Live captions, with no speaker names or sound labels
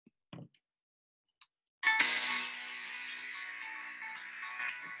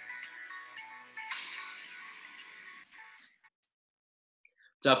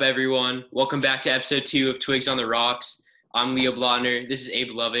What's up, everyone? Welcome back to episode 2 of Twigs on the Rocks. I'm Leo Blotner. This is Abe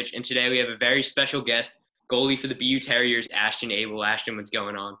Lovich, and today we have a very special guest, goalie for the BU Terriers, Ashton Abel. Ashton, what's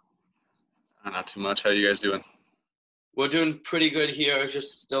going on? Not too much. How you guys doing? We're doing pretty good here.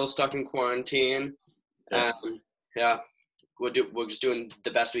 Just still stuck in quarantine. Yeah. We're just doing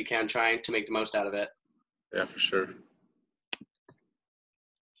the best we can, trying to make the most out of it. Yeah, for sure.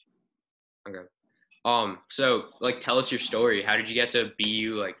 Okay. So tell us your story. How did you get to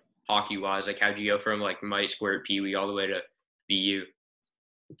BU, hockey wise? How'd you go from Might Squirt Pee Wee all the way to BU?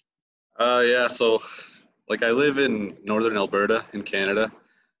 So I live in northern Alberta in Canada.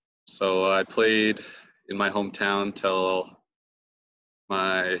 So I played in my hometown till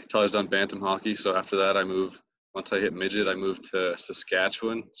I was done bantam hockey. So after that once I hit midget, I moved to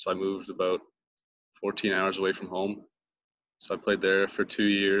Saskatchewan. So I moved about 14 hours away from home. So I played there for 2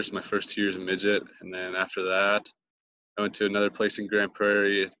 years, my first 2 years in midget. And then after that, I went to another place in Grand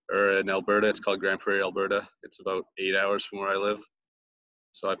Prairie, or in Alberta. It's called Grand Prairie, Alberta. It's about 8 hours from where I live.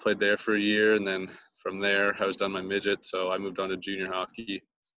 So I played there for a year. And then from there, I was done my midget. So I moved on to junior hockey.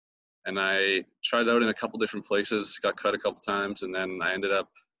 And I tried out in a couple different places, got cut a couple times. And then I ended up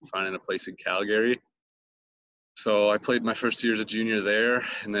finding a place in Calgary. So I played my first year as a junior there.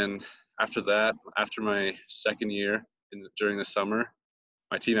 And then after that, after my second year, during the summer,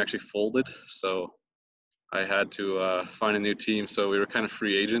 my team actually folded, so I had to find a new team. So we were kind of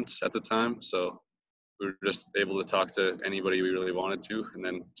free agents at the time, so we were just able to talk to anybody we really wanted to, and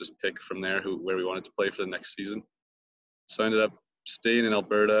then just pick from there where we wanted to play for the next season. So I ended up staying in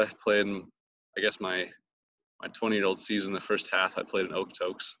Alberta, playing, I guess, my 20-year-old season. The first half I played in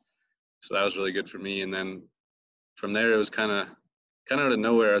Okotoks, so that was really good for me. And then from there, it was kind of out of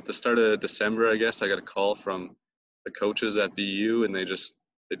nowhere. At the start of December, I guess, I got a call from the coaches at BU, and they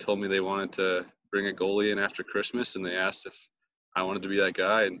told me they wanted to bring a goalie in after Christmas, and they asked if I wanted to be that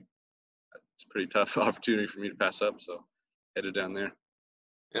guy, and it's a pretty tough opportunity for me to pass up, so headed down there.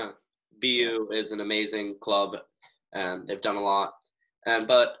 Yeah, BU is an amazing club, and they've done a lot.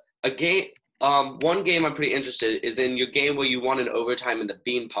 But one game I'm pretty interested is in your game where you won in overtime in the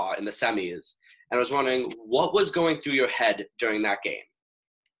Beanpaw in the semis, and I was wondering what was going through your head during that game.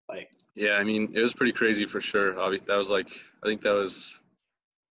 Yeah, I mean, it was pretty crazy for sure. I'd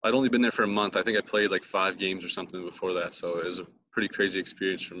only been there for a month. I think I played 5 games or something before that. So it was a pretty crazy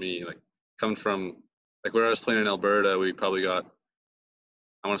experience for me. Coming from where I was playing in Alberta, we probably got,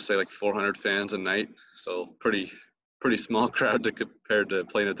 I want to say 400 fans a night. So pretty small crowd compared to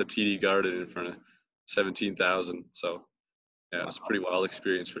playing at the TD Garden in front of 17,000. So yeah, it was a pretty wild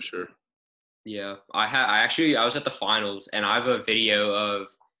experience for sure. Yeah, I was at the finals, and I have a video of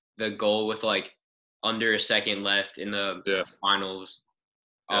the goal with under a second left in the finals.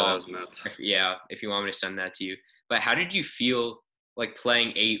 Yeah, that was nuts. Yeah, if you want me to send that to you. But how did you feel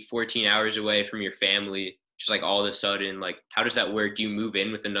playing 14 hours away from your family, just all of a sudden? How does that work? Do you move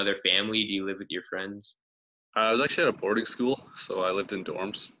in with another family? Do you live with your friends? I was actually at a boarding school, so I lived in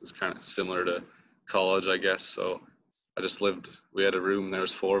dorms. It's kind of similar to college, I guess. So we had a room, there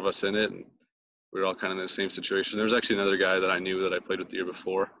was 4 of us in it, and we were all kind of in the same situation. There was actually another guy that I knew that I played with the year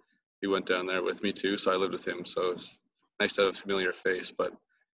before. He went down there with me too, so I lived with him. So it was nice to have a familiar face, but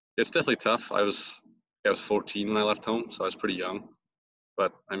it's definitely tough. I was 14 when I left home, so I was pretty young.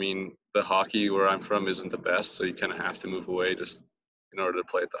 But I mean, the hockey where I'm from isn't the best, so you kind of have to move away just in order to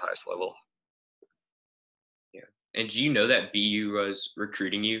play at the highest level. Yeah. And do you know that BU was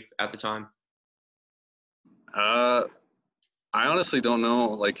recruiting you at the time? I honestly don't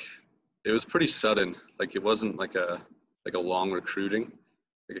know. It was pretty sudden. It wasn't a long recruiting.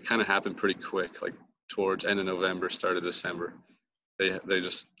 It kind of happened pretty quick. Towards end of November, start of December. They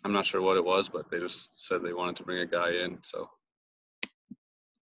just, I'm not sure what it was, but they just said they wanted to bring a guy in. So.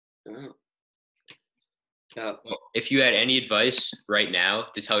 Yeah. Well, if you had any advice right now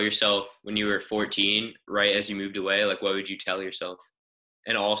to tell yourself when you were 14, right as you moved away, what would you tell yourself?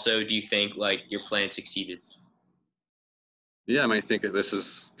 And also, do you think your plan succeeded? Yeah, I mean, I think this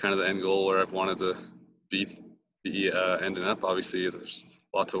is kind of the end goal where I've wanted to be ending up. Obviously, there's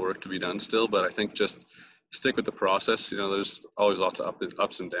lots of work to be done still, but I think just stick with the process. There's always lots of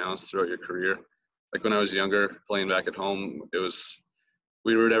ups and downs throughout your career. When I was younger, playing back at home,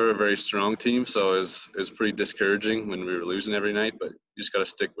 we were never a very strong team, so it was pretty discouraging when we were losing every night. But you just got to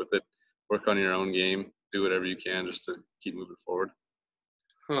stick with it, work on your own game, do whatever you can just to keep moving forward.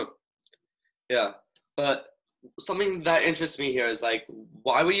 Huh. Yeah, but something that interests me here is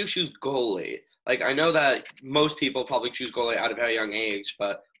why would you choose goalie? I know that most people probably choose goalie at a very young age,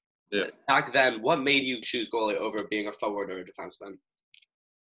 but yeah. Back then, what made you choose goalie over being a forward or a defenseman?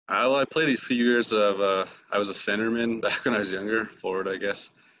 I played a few years of. I was a centerman back when I was younger, forward, I guess.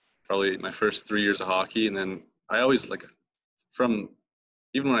 Probably my first 3 years of hockey, and then I always from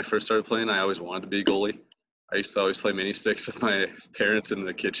even when I first started playing, I always wanted to be a goalie. I used to always play mini sticks with my parents in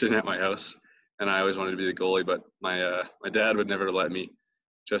the kitchen at my house, and I always wanted to be the goalie. But my dad would never let me.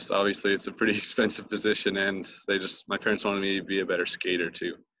 Just obviously, it's a pretty expensive position, and my parents wanted me to be a better skater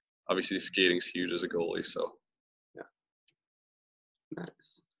too. Obviously, skating's huge as a goalie, so Yeah.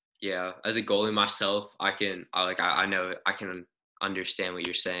 Nice. Yeah, as a goalie myself, I know I can understand what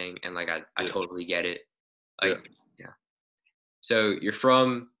you're saying, and like I yeah, totally get it. yeah, Like, yeah. So you're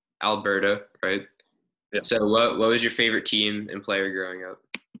from Alberta, right? yeah. So what was your favorite team and player growing up?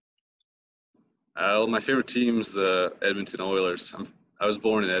 My favorite team's the Edmonton Oilers. I was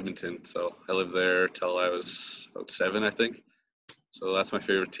born in Edmonton, so I lived there till I was about 7, I think. So that's my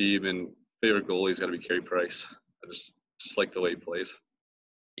favorite team, and favorite goalie's got to be Carey Price. I just like the way he plays.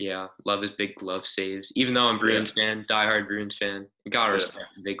 Yeah, love his big glove saves. Even though I'm Yeah, Bruins fan, diehard Bruins fan, you gotta yeah, respect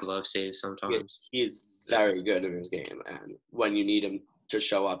the big glove saves He, sometimes. he's very good in his game, and when you need him to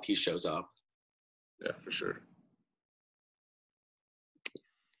show up, he shows up. yeah, for sure.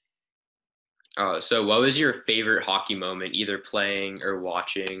 So what was your favorite hockey moment, either playing or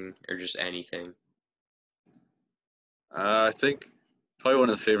watching or just anything? I think probably one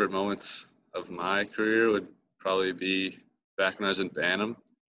of the favorite moments of my career would probably be back when I was in Bantam.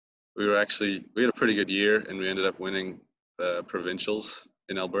 We had a pretty good year, and we ended up winning the provincials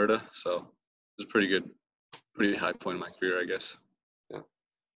in Alberta. So it was a pretty high point in my career, I guess. Yeah,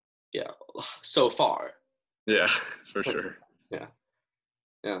 yeah. So far, Yeah, for sure. yeah,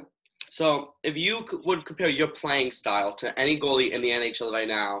 yeah. So if you would compare your playing style to any goalie in the NHL right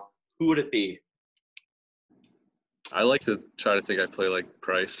now, who would it be? I like to try to think I play like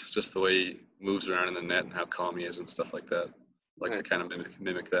Price, just the way he moves around in the net and how calm he is and stuff like that. I like to Right. kind of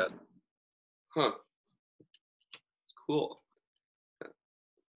mimic that. Huh. Cool.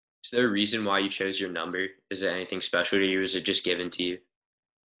 Is there a reason why you chose your number? Is there anything special to you? Or is it just given to you?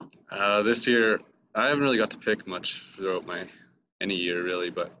 This year, I haven't really got to pick much throughout any year really,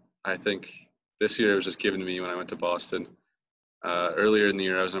 but I think this year it was just given to me when I went to Boston. Earlier in the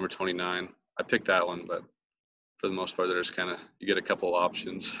year, I was number 29. I picked that one, but for the most part, there's you get a couple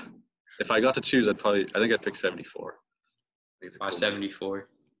options. If I got to choose, I think I'd pick 74. I think it's a cool number. 74.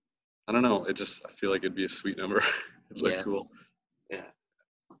 I don't know. I feel like it'd be a sweet number. It'd look Yeah. cool. Yeah.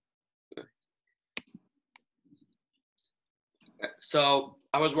 So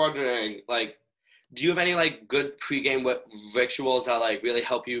I was wondering, like, do you have any like good pregame rituals that like really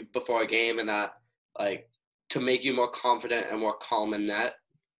help you before a game and that like to make you more confident and more calm in net?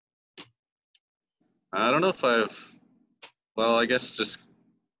 I don't know if I guess just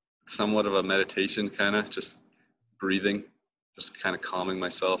somewhat of a meditation kind of, just breathing, just kind of calming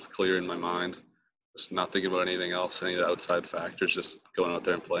myself, clearing my mind, just not thinking about anything else, any of the outside factors, just going out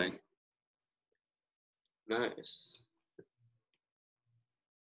there and playing. Nice.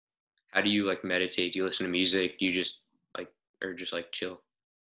 How do you like meditate? Do you listen to music? Do you just or just like chill?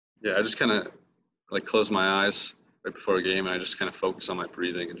 Yeah, I just kind of like close my eyes right before a game, and I just kind of focus on my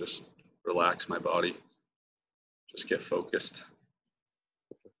breathing and just relax my body, just get focused.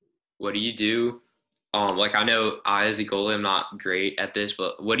 What do you do? Like I know I as a goalie, I'm not great at this,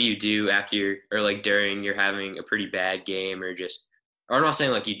 but what do you do after or like during you're having a pretty bad game or I'm not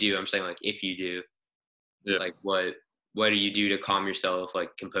saying like you do, I'm saying like if you do, Yeah, like what do you do to calm yourself,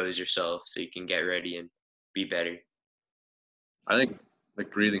 like compose yourself so you can get ready and be better? I think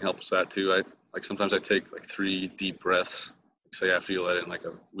like breathing helps that too. Sometimes I take like 3 deep breaths. Say after you let in like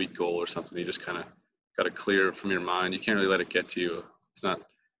a weak goal or something, you just kind of got to clear from your mind. You can't really let it get to you. It's not,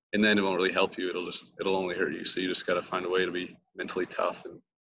 and then it won't really help you. It'll only hurt you. So you just got to find a way to be mentally tough and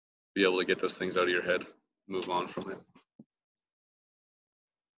be able to get those things out of your head, move on from it.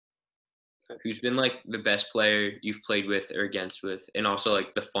 Who's been like the best player you've played with or against with, and also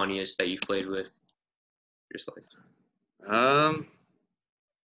like the funniest that you've played with? Just like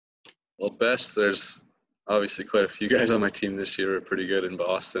Well, best, there's obviously quite a few guys on my team this year who are pretty good in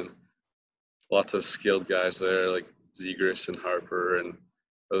Boston. Lots of skilled guys there, like Zegras and Harper, and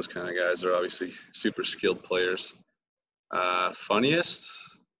those kind of guys are obviously super skilled players. Funniest,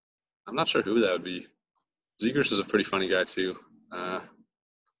 I'm not sure who that would be. Zegras is a pretty funny guy too. I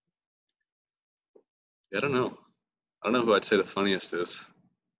don't know. I don't know who I'd say the funniest is.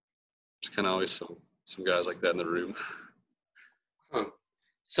 There's kind of always some guys like that in the room. Huh.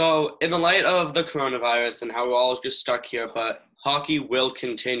 So in the light of the coronavirus and how we're all just stuck here, but hockey will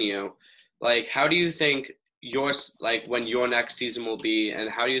continue. Like, how do you think when your next season will be, and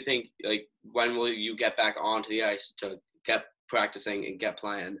how do you think like when will you get back onto the ice to get practicing and get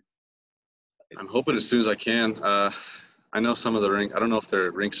playing? I'm hoping as soon as I can. I know some of the rink. I don't know if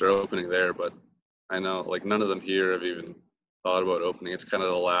their rinks are opening there, but I know like none of them here have even thought about opening. It's kind of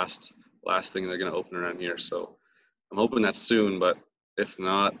the last thing they're going to open around here. So I'm hoping that's soon. But if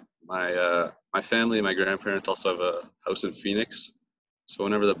not, my family and my grandparents also have a house in Phoenix. So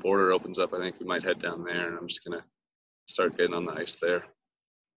whenever the border opens up, I think we might head down there, and I'm just gonna start getting on the ice there.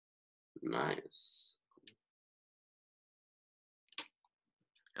 Nice.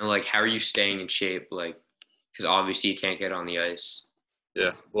 And like, how are you staying in shape? Like, because obviously you can't get on the ice.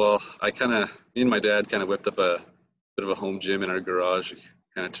 Yeah, well, me and my dad kind of whipped up a bit of a home gym in our garage.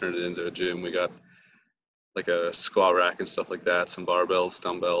 Kind of turned it into a gym. We got like a squat rack and stuff like that, some barbells,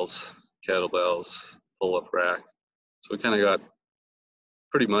 dumbbells, kettlebells, pull-up rack. So we kind of got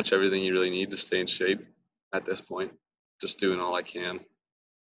pretty much everything you really need to stay in shape at this point. Just doing all I can.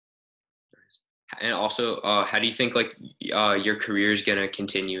 And also, how do you think like your career is gonna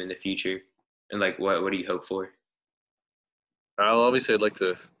continue in the future? And like, what do you hope for? I'd like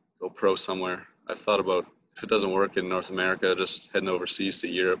to go pro somewhere. I've thought about if it doesn't work in North America, just heading overseas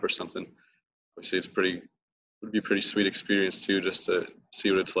to Europe or something. Obviously, would be a pretty sweet experience too, just to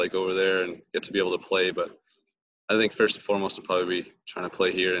see what it's like over there and get to be able to play. But I think first and foremost, I'll probably be trying to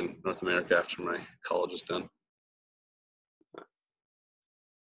play here in North America after my college is done.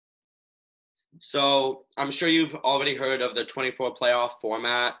 So I'm sure you've already heard of the 24 playoff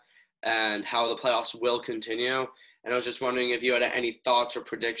format and how the playoffs will continue. And I was just wondering if you had any thoughts or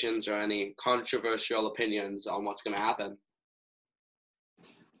predictions or any controversial opinions on what's going to happen.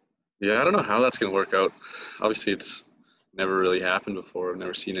 Yeah, I don't know how that's going to work out. Obviously, it's never really happened before. I've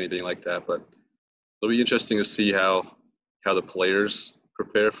never seen anything like that, but it'll be interesting to see how the players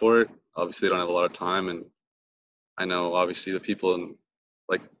prepare for it. Obviously, they don't have a lot of time, and I know obviously the people in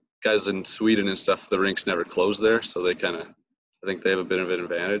like guys in Sweden and stuff, the rinks never close there, so I think they have a bit of an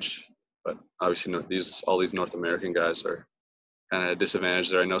advantage. But obviously, all these North American guys are kind of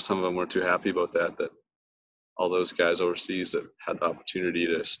disadvantaged there. I know some of them weren't too happy about that all those guys overseas that had the opportunity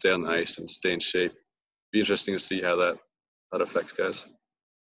to stay on the ice and stay in shape. Be interesting to see how that affects guys.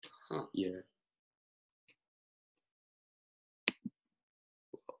 Huh. Yeah.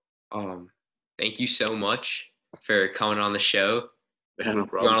 Thank you so much for coming on the show. Yeah, no If you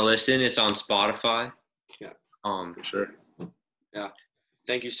problem. want to listen, it's on Spotify. Yeah. For sure. Yeah.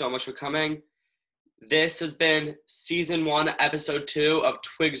 Thank you so much for coming. This has been season 1, episode 2 of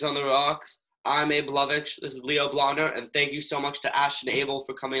Twigs on the Rocks. I'm Abe Lovich. This is Leo Blonder, and thank you so much to Ashton Abel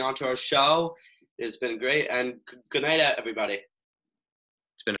for coming onto our show. It's been great, and good night, everybody.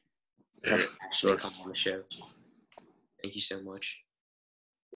 It's been Yeah, actually come on the show. Thank you so much.